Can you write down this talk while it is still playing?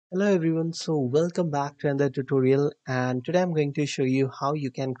Hello everyone, so welcome back to another tutorial, and today I'm going to show you how you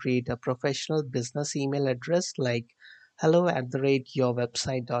can create a professional business email address like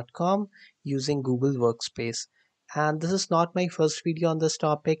hello@yourwebsite.com using Google Workspace. And this is not my first video on this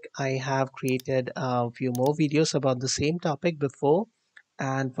topic. I have created a few more videos about the same topic before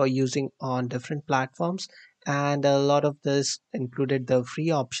and for using on different platforms, and a lot of this included the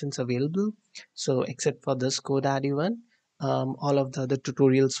free options available. So except for this GoDaddy one, all of the other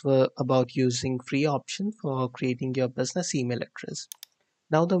tutorials were about using free option for creating your business email address.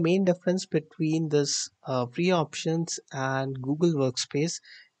 Now the main difference between this free options and Google Workspace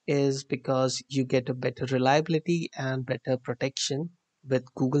is because you get a better reliability and better protection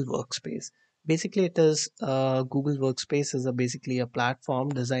with Google Workspace. Basically, it is Google Workspace is basically a platform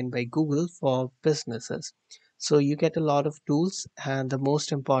designed by Google for businesses. So you get a lot of tools, and the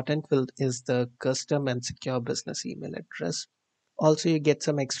most important will is the custom and secure business email address. Also, you get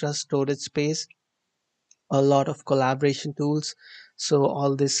some extra storage space, a lot of collaboration tools. So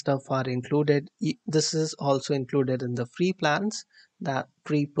all this stuff are included. This is also included in the free plans, that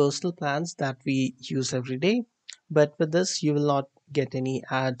free personal plans that we use every day. But with this you will not get any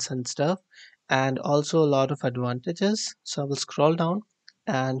ads and stuff, and also a lot of advantages. So I will scroll down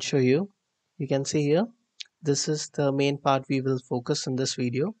and show you. You can see here, this is the main part we will focus in this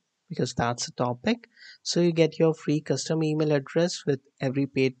video because that's the topic. So you get your free custom email address with every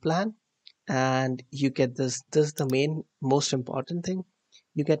paid plan, and you get this is the main most important thing.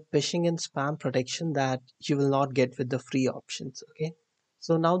 You get phishing and spam protection that you will not get with the free options. Okay,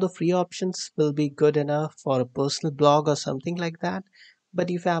 so now the free options will be good enough for a personal blog or something like that, but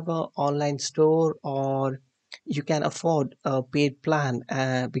if you have an online store, or you can afford a paid plan,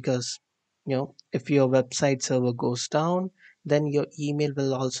 because if your website server goes down, then your email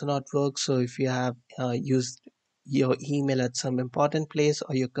will also not work. So if you have used your email at some important place,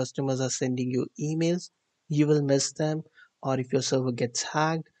 or your customers are sending you emails, you will miss them. Or if your server gets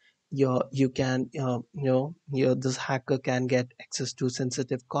hacked, you can your this hacker can get access to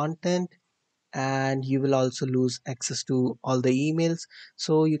sensitive content, and you will also lose access to all the emails.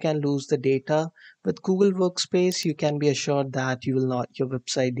 So you can lose the data. With Google Workspace, you can be assured that you will not your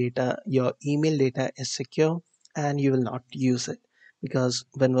website data, your email data is secure, and you will not use it. Because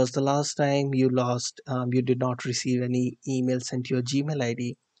when was the last time you did not receive any email sent to your Gmail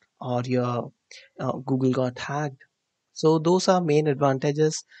ID, or your Google got hacked? So those are main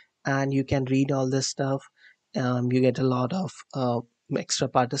advantages, and you can read all this stuff. You get a lot of extra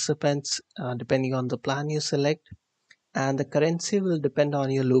participants depending on the plan you select, and the currency will depend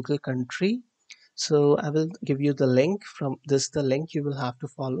on your local country. So I will give you the link. From this, the link you will have to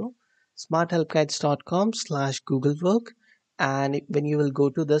follow: smarthelpguides.com/googlework. And when you will go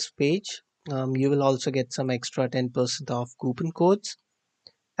to this page, you will also get some extra 10% off coupon codes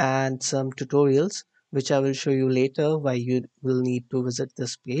and some tutorials, which I will show you later why you will need to visit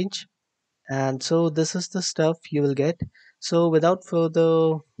this page. And so this is the stuff you will get. So without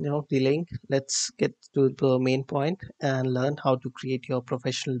further delaying, let's get to the main point and learn how to create your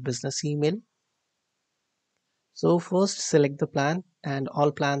professional business email. So first, select the plan, and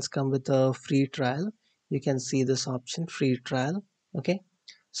all plans come with a free trial. You can see this option, free trial. Okay,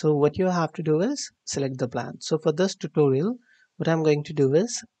 so what you have to do is select the plan. So for this tutorial, what I'm going to do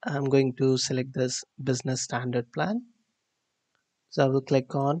is I'm going to select this business standard plan. So I will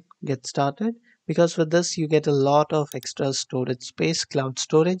click on get started, because with this you get a lot of extra storage space, cloud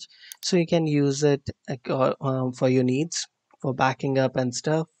storage. So you can use it for your needs, for backing up and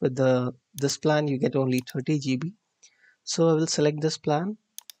stuff. With the this plan you get only 30 GB. So I will select this plan,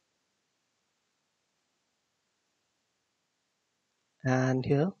 and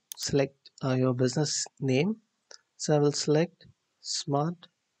here select your business name. So I will select Smart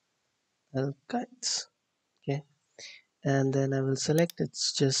Help Guides. Okay, and then I will select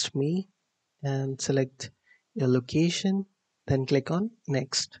it's just me, and select your location, then click on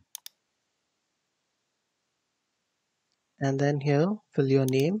next. And then here fill your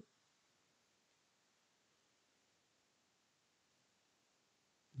name,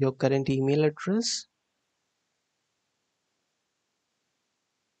 your current email address,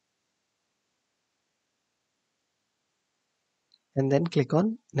 and then click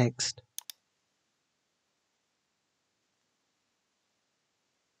on next.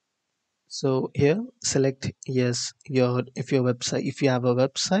 So here select yes, if you have a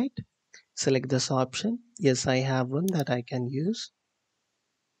website, select this option. Yes, I have one that I can use.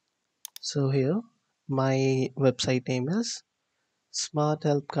 So here my website name is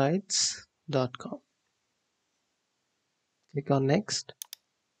smarthelpguides.com. Click on next.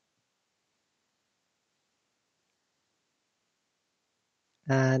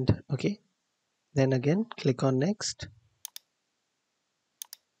 And okay, then again click on next.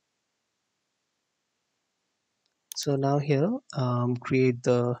 So now here create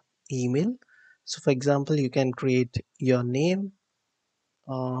the email. So for example, you can create your name,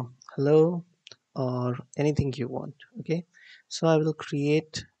 uh, hello, or anything you want. Okay, so I will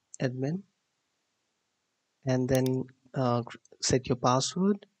create admin, and then set your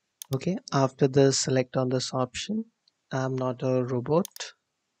password. Okay, after this select on this option, I'm not a robot,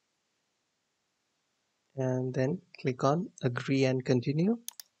 and then click on agree and continue.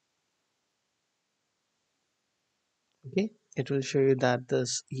 Okay, it will show you that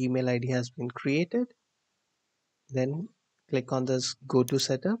this email ID has been created. Then click on this go to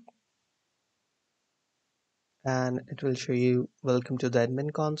setup, and it will show you welcome to the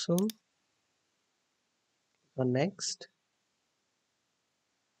admin console. On next,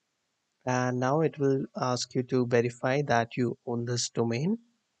 and now it will ask you to verify that you own this domain.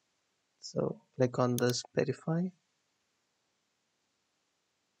 So click on this verify.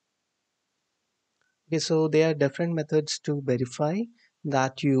 Okay, so there are different methods to verify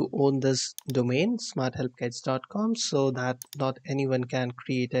that you own this domain smarthelpguides.com, so that not anyone can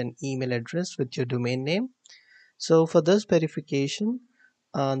create an email address with your domain name. So for this verification,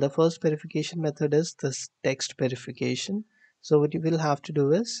 the first verification method is this text verification. So what you will have to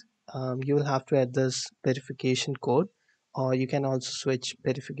do is you will have to add this verification code, or you can also switch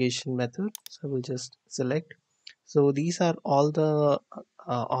verification method. So we'll just select. So these are all the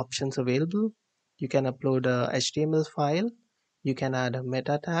options available. You can upload a HTML file. You can add a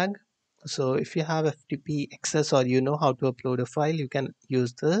meta tag. So if you have FTP access or you know how to upload a file, you can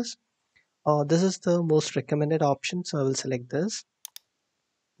use this. This is the most recommended option, so I will select this.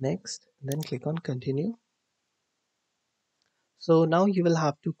 Next, then click on continue. So now you will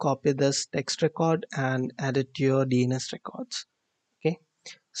have to copy this text record and add it to your DNS records. Okay,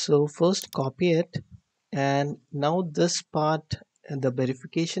 so first copy it, and now this part, the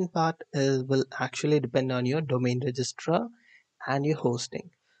verification part, will actually depend on your domain registrar and your hosting.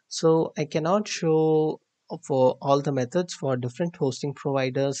 So I cannot show for all the methods for different hosting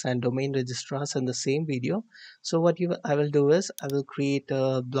providers and domain registrars in the same video. So what I will do is I will create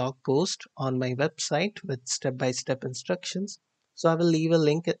a blog post on my website with step-by-step instructions. So I will leave a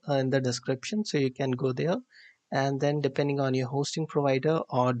link in the description so you can go there, and then depending on your hosting provider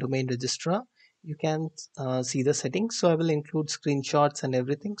or domain registrar, you can see the settings. So I will include screenshots and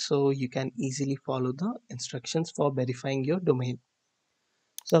everything so you can easily follow the instructions for verifying your domain.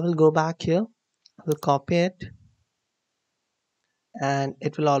 So I will go back here, I will copy it, and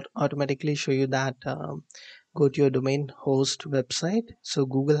it will automatically show you that go to your domain host website. So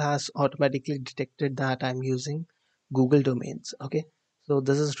Google has automatically detected that I'm using Google domains. Okay, so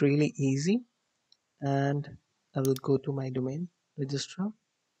this is really easy, and I will go to my domain registrar.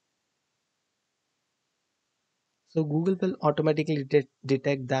 So Google will automatically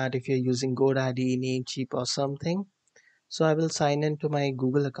detect that if you're using GoDaddy, Namecheap or something. So I will sign into my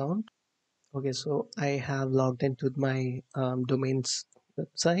Google account. Okay, so I have logged into my domains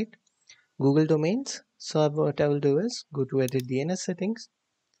website, Google Domains. So what I will do is go to edit DNS settings.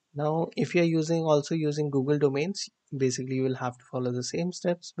 Now, if you're also using Google Domains, basically you will have to follow the same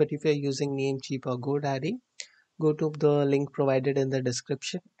steps. But if you're using Namecheap or GoDaddy, go to the link provided in the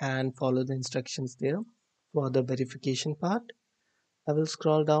description and follow the instructions there for the verification part. I will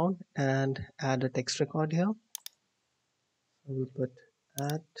scroll down and add a text record here. I will put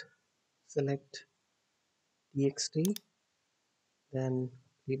add, select txt, then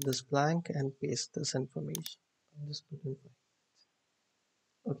leave this blank and paste this information. I'll just put in.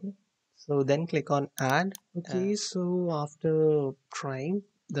 Okay, so then click on add. Okay, so after trying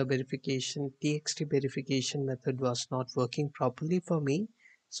the verification, txt verification method was not working properly for me.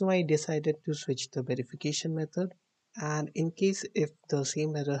 So I decided to switch the verification method. And in case if the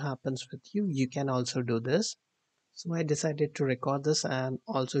same error happens with you, you can also do this. So I decided to record this and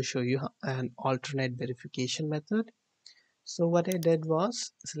also show you an alternate verification method. So what I did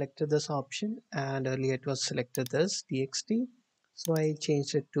was selected this option, and earlier it was selected this txt. So I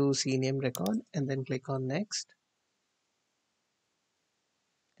changed it to CName Record and then click on next.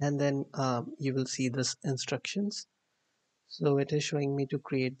 And then you will see this instructions. So it is showing me to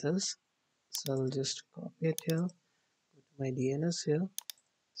create this. So I'll just copy it here, go to my DNS here.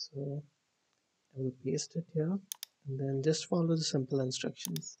 So I will paste it here and then just follow the simple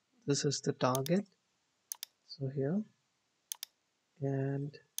instructions. This is the target. So here,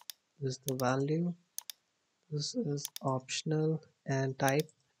 and this is the value. This is optional, and type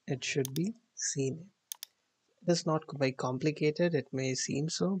it should be CName. It's not very complicated, it may seem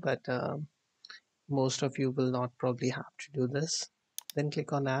so, but most of you will not probably have to do this. then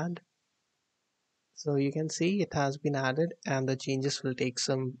click on add. So you can see it has been added and the changes will take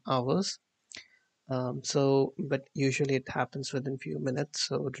some hours. But usually it happens within few minutes,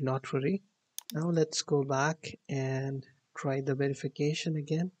 so do not worry. Now let's go back and try the verification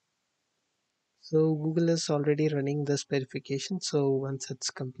again. So Google is already running this verification. So once it's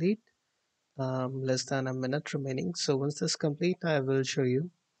complete, less than a minute remaining. So once this complete, I will show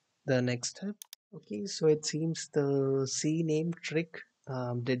you the next step. Okay, so it seems the CName trick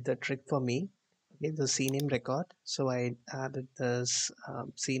did the trick for me. Okay, the CName record. So I added this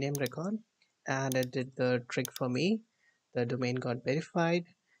CName record and it did the trick for me. The domain got verified,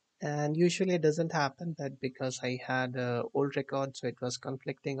 and usually it doesn't happen that because I had a old record, so it was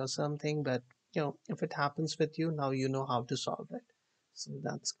conflicting or something. But if it happens with you, now you know how to solve it. So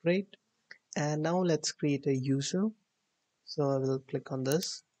that's great. And now let's create a user. So I will click on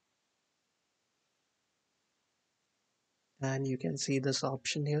this and you can see this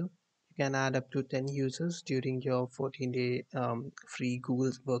option here. You can add up to 10 users during your 14-day free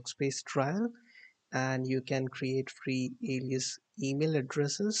Google Workspace trial, and you can create free alias email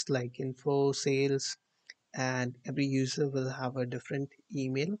addresses like info, sales, and every user will have a different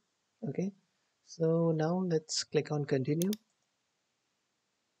email. Okay, so now let's click on continue.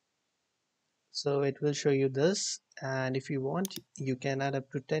 So it will show you this, and if you want, you can add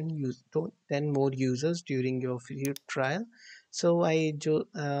up to 10 more users during your free trial. So I do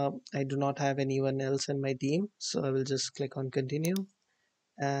not have anyone else in my team, so I will just click on continue,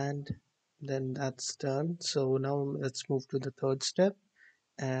 and then that's done. So now let's move to the third step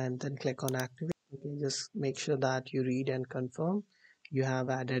and then click on activate. Okay, just make sure that you read and confirm you have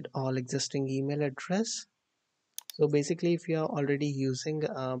added all existing email address. So basically, if you are already using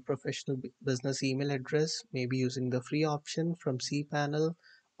a professional business email address, maybe using the free option from cPanel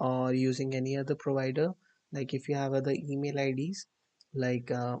or using any other provider, like if you have other email IDs,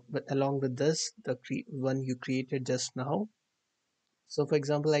 like but along with this, the one you created just now. So for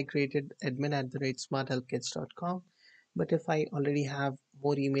example, I created admin@smarthealthkits.com, but if I already have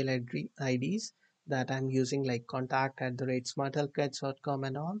more email IDs that I'm using like contact@smarthealthkits.com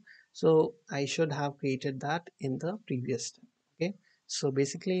and all, so I should have created that in the previous step. Okay. So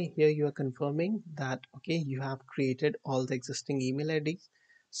basically here you are confirming that, okay, you have created all the existing email IDs.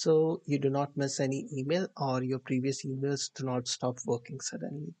 So you do not miss any email or your previous emails do not stop working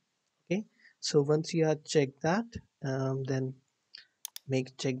suddenly. Okay. So once you have checked that, then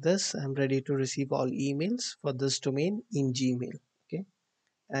check this. I'm ready to receive all emails for this domain in Gmail. Okay,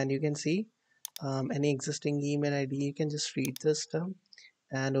 and you can see any existing email ID. You can just read this term,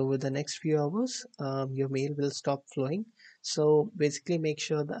 and over the next few hours, your mail will stop flowing. So basically, make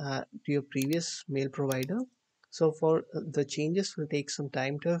sure that to your previous mail provider. So for the changes will take some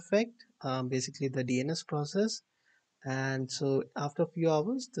time to affect. Basically, the DNS process, and so after a few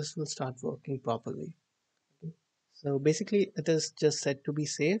hours, this will start working properly. So basically it is just set to be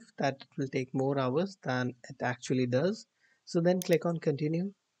safe that it will take more hours than it actually does. So then click on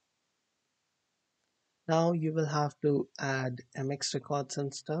continue. Now you will have to add MX records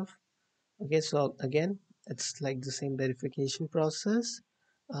and stuff. Okay, so again, it's like the same verification process.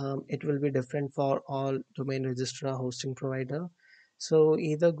 It will be different for all domain registrar hosting provider. So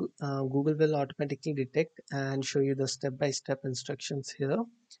either Google will automatically detect and show you the step-by-step instructions here.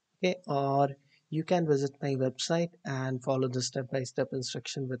 Okay, or you can visit my website and follow the step-by-step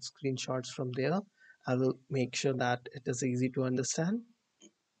instruction with screenshots from there. I will make sure that it is easy to understand.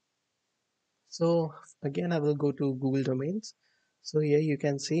 So again, I will go to Google Domains. So here you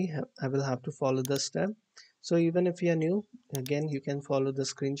can see I will have to follow the step. So even if you are new, again, you can follow the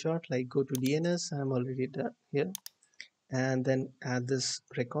screenshot, like go to DNS. I'm already done here, and then add this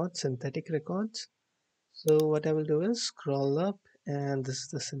record, synthetic records. So what I will do is scroll up, and this is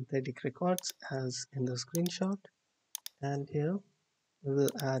the synthetic records as in the screenshot. And here we will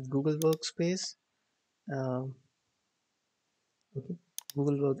add Google Workspace. Um, okay,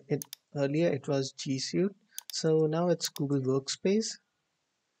 Google Work. Earlier it was Gsuite, so now it's Google Workspace.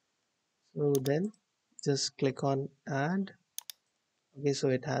 So then just click on add. Okay, so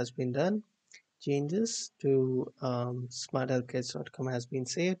it has been done. Changes to smarthealthkits.com has been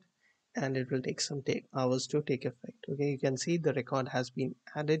saved, and it will take some hours to take effect. Okay, you can see the record has been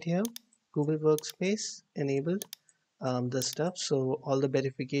added here. Google Workspace enabled the stuff. So all the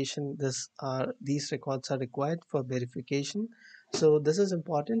verification, these records are required for verification. So this is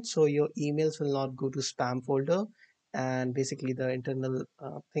important, so your emails will not go to spam folder, and basically the internal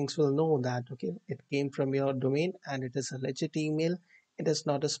things will know that, okay, it came from your domain and it is a legit email. It is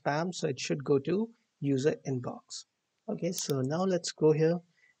not a spam, so it should go to user inbox. Okay, so now let's go here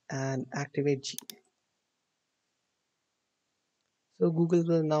and activate Gmail. So Google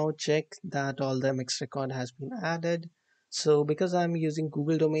will now check that all the MX record has been added. So because I'm using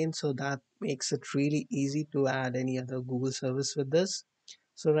Google domain, so that makes it really easy to add any other Google service with this.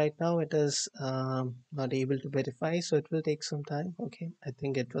 So right now it is not able to verify, so it will take some time. Okay, I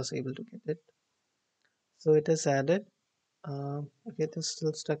think it was able to get it. So it is added. Okay, it is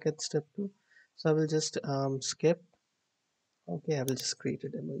still stuck at step 2. So I will just skip. Okay, I will just create a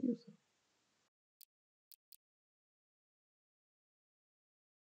demo user.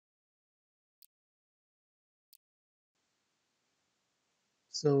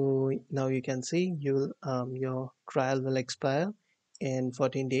 So now you can see your trial will expire in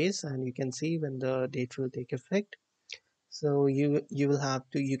 14 days, and you can see when the date will take effect. So you will have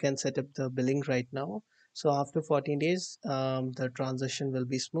to you can set up the billing right now. So after 14 days, the transition will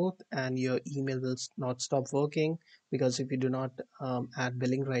be smooth and your email will not stop working, because if you do not add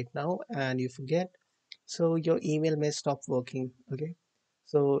billing right now and you forget, so your email may stop working. Okay,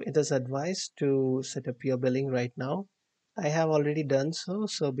 so it is advised to set up your billing right now. I have already done so,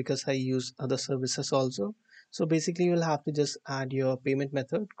 so because I use other services also. So basically you'll have to just add your payment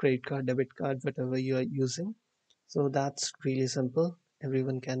method, credit card, debit card, whatever you are using. So that's really simple,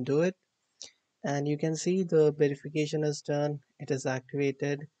 everyone can do it. And you can see the verification is done, it is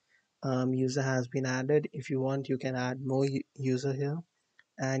activated, user has been added. If you want, you can add more user here,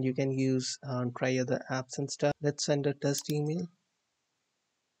 and you can use try other apps and stuff. Let's send a test email,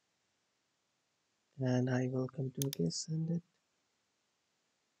 and I will come to okay, send it.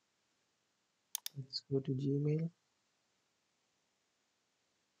 Let's go to Gmail.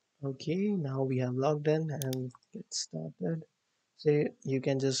 Okay, now we have logged in and get started. So you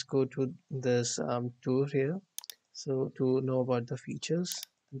can just go to this tour here, so to know about the features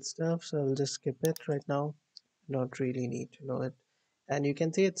and stuff. So I'll just skip it right now, not really need to know it. And you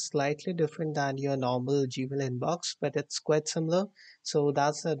can see it's slightly different than your normal Gmail inbox, but it's quite similar. So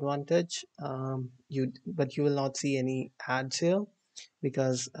that's the advantage. But you will not see any ads here,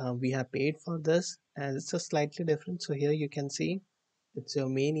 because we have paid for this, and it's just slightly different. So here you can see it's your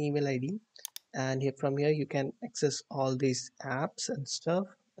main email ID, and here from here you can access all these apps and stuff.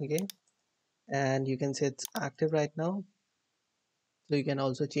 Okay, and you can see it's active right now. So you can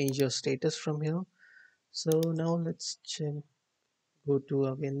also change your status from here. So now let's go to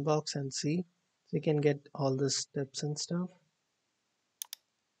our inbox and see. So you can get all the steps and stuff.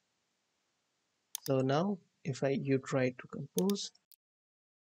 So now if you try to compose,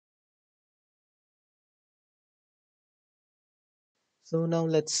 so now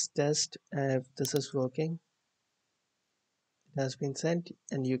let's test if this is working. It has been sent,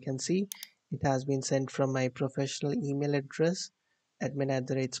 and you can see it has been sent from my professional email address,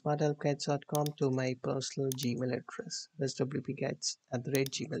 admin@smarthelpguides.com, to my personal Gmail address,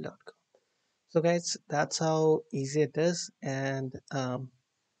 swpguides@gmail.com. So guys, that's how easy it is. And so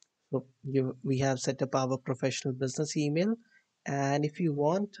we have set up our professional business email, and if you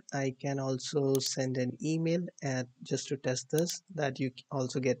want, I can also send an email and just to test this, that you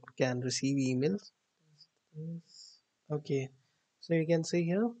also can receive emails. Yes. Okay, so you can see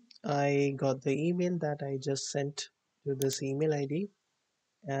here I got the email that I just sent to this email ID,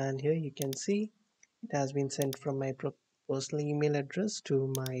 and here you can see it has been sent from my personal email address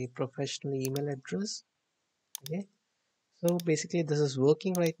to my professional email address. Okay, so basically this is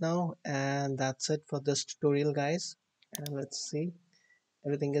working right now, and that's it for this tutorial, guys. And let's see,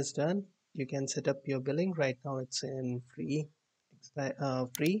 everything is done. You can set up your billing right now. It's in free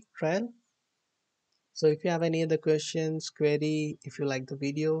trial. So if you have any other questions, query, if you like the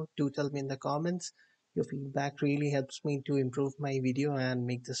video, do tell me in the comments. Your feedback really helps me to improve my video and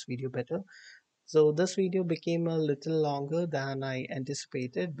make this video better. So this video became a little longer than I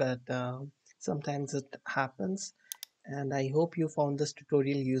anticipated, but sometimes it happens. And I hope you found this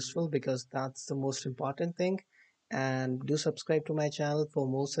tutorial useful, because that's the most important thing. And do subscribe to my channel for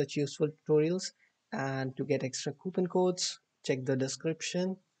more such useful tutorials. And to get extra coupon codes, check the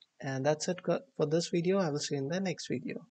description. And that's it for this video. I will see you in the next video.